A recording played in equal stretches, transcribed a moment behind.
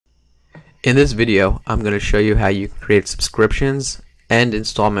In this video, I'm going to show you how you can create subscriptions and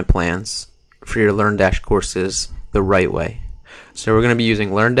installment plans for your LearnDash courses the right way. So we're going to be using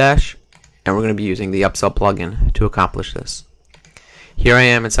LearnDash, and we're going to be using the Upsell plugin to accomplish this. Here I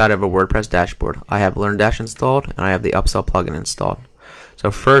am inside of a WordPress dashboard. I have LearnDash installed, and I have the Upsell plugin installed. So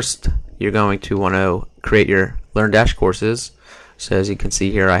first, you're going to want to create your LearnDash courses. So as you can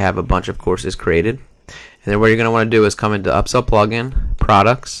see here, I have a bunch of courses created. And then what you're going to want to do is come into Upsell plugin,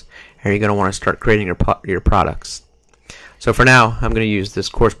 products, and you're going to want to start creating your products. So for now, I'm going to use this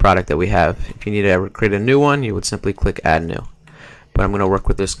course product that we have. If you need to ever create a new one, you would simply click Add New. But I'm going to work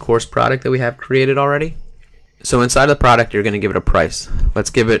with this course product that we have created already. So inside of the product, you're going to give it a price.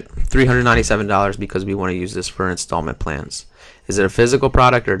 Let's give it $397 because we want to use this for installment plans. Is it a physical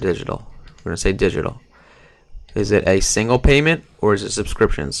product or digital? We're going to say digital. Is it a single payment or is it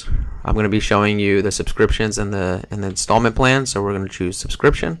subscriptions? I'm going to be showing you the subscriptions and the installment plan, so we're going to choose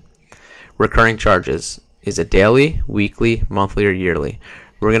subscription. Recurring charges. Is it daily, weekly, monthly, or yearly?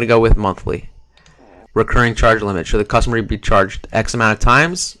 We're going to go with monthly. Recurring charge limit. Should the customer be charged X amount of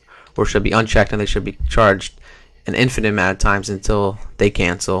times, or should it be unchecked and they should be charged an infinite amount of times until they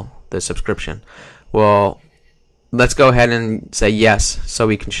cancel the subscription? Well, let's go ahead and say yes, so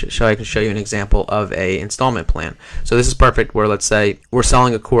I can show you an example of a installment plan. So this is perfect where, let's say we're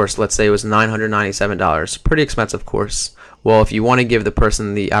selling a course. Let's say it was $997, pretty expensive course. Well, if you want to give the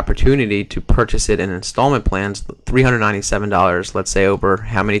person the opportunity to purchase it in installment plans, $397, let's say over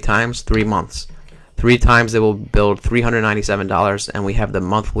how many times? 3 months. 3 times they will build $397, and we have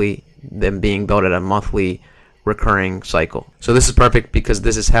them being billed at a monthly recurring cycle. So this is perfect because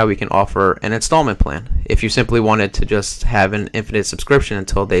this is how we can offer an installment plan. If you simply wanted to just have an infinite subscription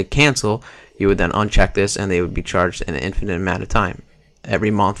until they cancel, you would then uncheck this and they would be charged an infinite amount of time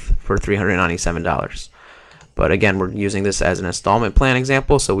every month for $397. But again, we're using this as an installment plan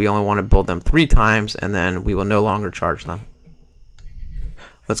example, so we only want to build them 3 times and then we will no longer charge them.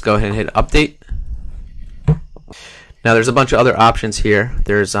 Let's go ahead and hit update. Now there's a bunch of other options here.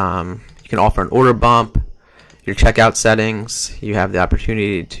 There's you can offer an order bump, your checkout settings. You have the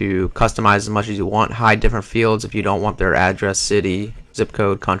opportunity to customize as much as you want, hide different fields if you don't want their address, city, zip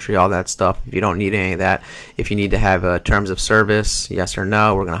code, country, all that stuff. If you don't need any of that, if you need to have terms of service, yes or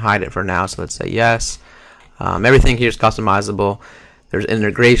no, we're going to hide it for now, so let's say yes. Everything here is customizable. There's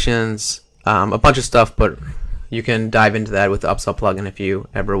integrations, a bunch of stuff, but you can dive into that with the Upsell plugin if you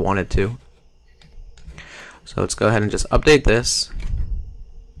ever wanted to. So let's go ahead and just update this.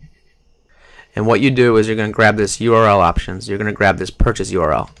 And what you do is you're going to grab this URL options. You're going to grab this purchase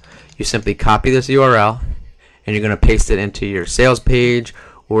URL. You simply copy this URL and you're going to paste it into your sales page,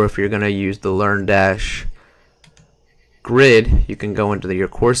 or if you're going to use the LearnDash grid, you can go into your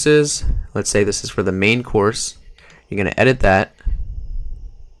courses. Let's say this is for the main course. You're going to edit that.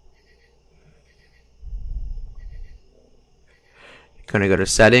 You're going to go to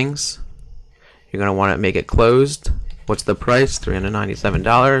settings. You're going to want to make it closed. What's the price?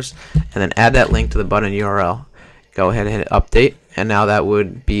 $397. And then add that link to the button URL. Go ahead and hit update. And now that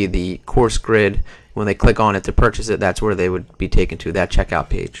would be the course grid. When they click on it to purchase it, that's where they would be taken to, that checkout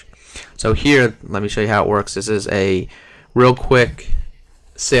page. So here, let me show you how it works. This is a real quick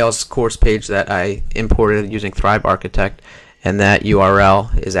sales course page that I imported using Thrive Architect. And that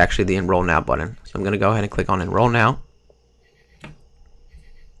URL is actually the Enroll Now button. So I'm going to go ahead and click on Enroll Now.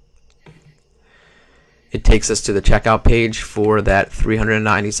 It takes us to the checkout page for that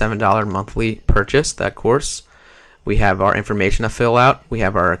 $397 monthly purchase, that course. We have our information to fill out. We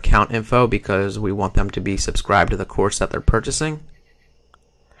have our account info because we want them to be subscribed to the course that they're purchasing.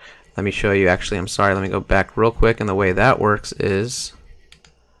 Let me show you, actually, I'm sorry, let me go back real quick, and the way that works is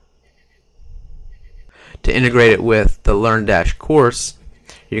to integrate it with the LearnDash course,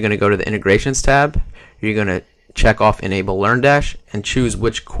 you're going to go to the Integrations tab. You're going to check off Enable LearnDash and choose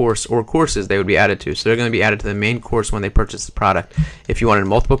which course or courses they would be added to. So they're going to be added to the main course when they purchase the product. If you wanted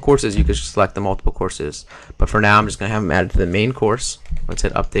multiple courses, you could select the multiple courses. But for now, I'm just going to have them added to the main course. Let's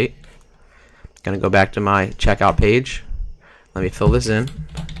hit update. I'm going to go back to my checkout page. Let me fill this in.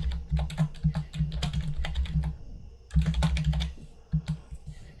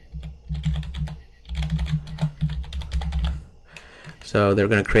 So they're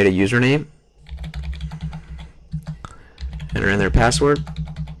going to create a username. Enter in their password.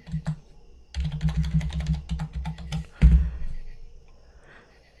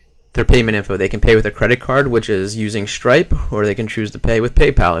 Their payment info. They can pay with a credit card, which is using Stripe, or they can choose to pay with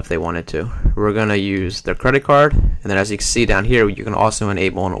PayPal if they wanted to. We're going to use their credit card, and then as you can see down here, you can also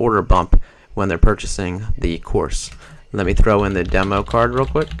enable an order bump when they're purchasing the course. Let me throw in the demo card real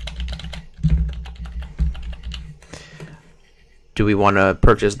quick. Do we want to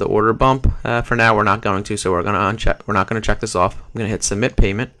purchase the order bump? For now, we're not going to, so we're not going to check this off. I'm going to hit submit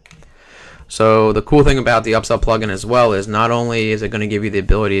payment. So the cool thing about the upsell plugin as well is not only is it going to give you the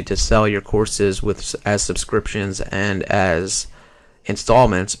ability to sell your courses as subscriptions and as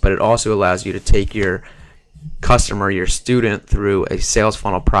installments, but it also allows you to take your customer, your student, through a sales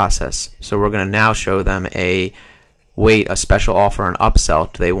funnel process. So we're going to now show them a special offer, an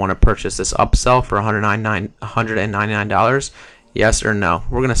upsell. Do they want to purchase this upsell for $199? Yes or no?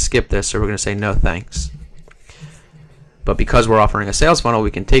 We're going to skip this, so we're going to say no thanks. But because we're offering a sales funnel,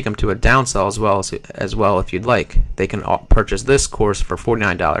 we can take them to a downsell as well if you'd like. They can purchase this course for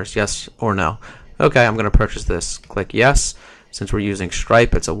 $49. Yes or no? Okay, I'm going to purchase this. Click yes. Since we're using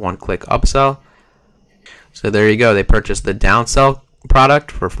Stripe, it's a one-click upsell. So there you go. They purchased the downsell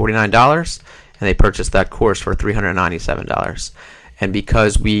product for $49, and they purchased that course for $397. And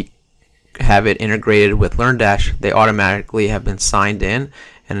because we have it integrated with LearnDash, they automatically have been signed in,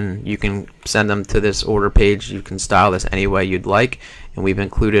 and you can send them to this order page. You can style this any way you'd like, and we've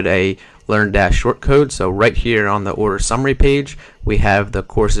included a LearnDash shortcode. So right here on the order summary page, we have the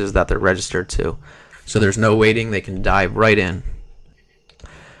courses that they're registered to. So there's no waiting. They can dive right in.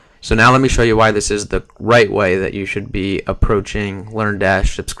 So now let me show you why this is the right way that you should be approaching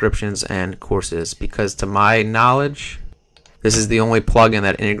LearnDash subscriptions and courses, because to my knowledge, this is the only plugin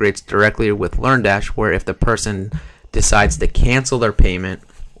that integrates directly with LearnDash, where if the person decides to cancel their payment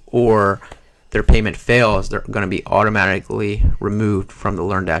or their payment fails, they're going to be automatically removed from the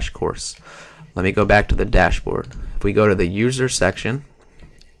LearnDash course. Let me go back to the dashboard. If we go to the user section,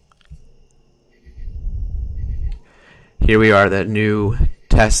 here we are, the new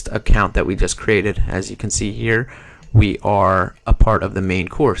test account that we just created. As you can see here, we are a part of the main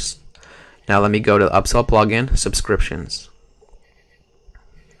course. Now let me go to the upsell plugin, subscriptions.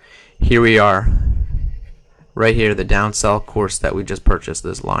 Here we are, right here, the downsell course that we just purchased,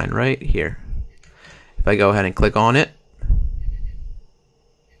 this line right here. If I go ahead and click on it,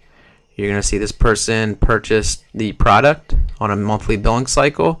 you're going to see this person purchased the product on a monthly billing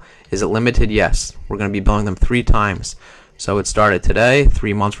cycle. Is it limited? Yes. We're going to be billing them 3 times. So it started today,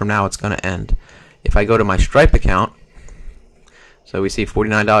 3 months from now it's going to end. If I go to my Stripe account, so we see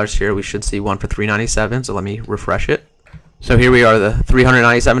 $49 here, we should see one for $397, so let me refresh it. So here we are, the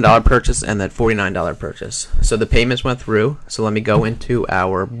 $397 purchase and that $49 purchase. So the payments went through, so let me go into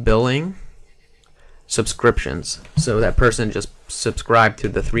our billing subscriptions. So that person just subscribed to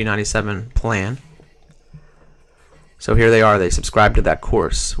the $397 plan. So here they are, they subscribed to that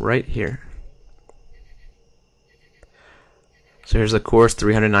course right here. So here's the course,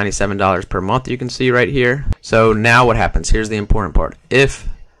 $397 per month, you can see right here. So now what happens? Here's the important part. If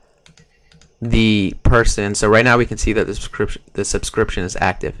the person, so right now we can see that the subscription is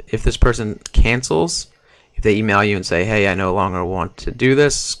active. If this person cancels, if they email you and say, hey, I no longer want to do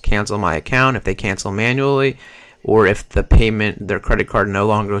this, cancel my account, if they cancel manually, or if the payment, their credit card no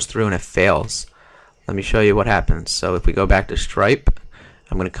longer goes through and it fails, let me show you what happens. So if we go back to Stripe,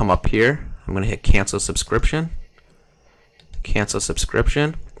 I'm going to come up here, I'm going to hit cancel subscription. Cancel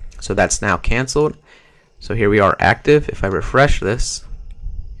subscription. So that's now canceled. So here we are active. If I refresh this,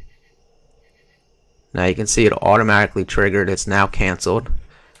 now you can see it automatically triggered. It's now canceled.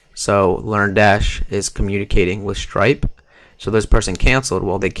 So LearnDash is communicating with Stripe. So this person canceled.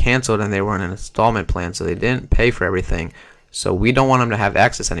 Well, they canceled and they were in an installment plan, so they didn't pay for everything. So we don't want them to have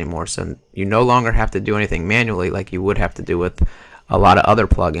access anymore. So you no longer have to do anything manually like you would have to do with a lot of other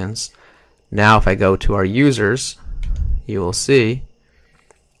plugins. Now if I go to our users, you will see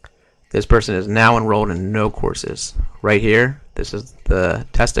this person is now enrolled in no courses. Right here, this is the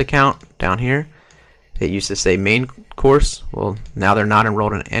test account down here. It used to say main course. Well, now they're not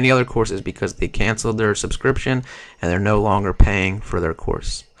enrolled in any other courses because they canceled their subscription and they're no longer paying for their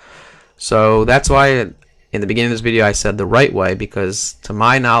course. So that's why in the beginning of this video I said the right way, because to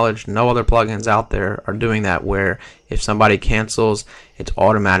my knowledge no other plugins out there are doing that, where if somebody cancels it's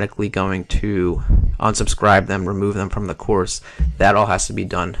automatically going to unsubscribe them, remove them from the course. That all has to be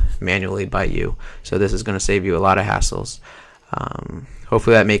done manually by you. So this is going to save you a lot of hassles.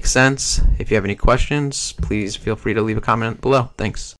 Hopefully that makes sense. If you have any questions, please feel free to leave a comment below. Thanks.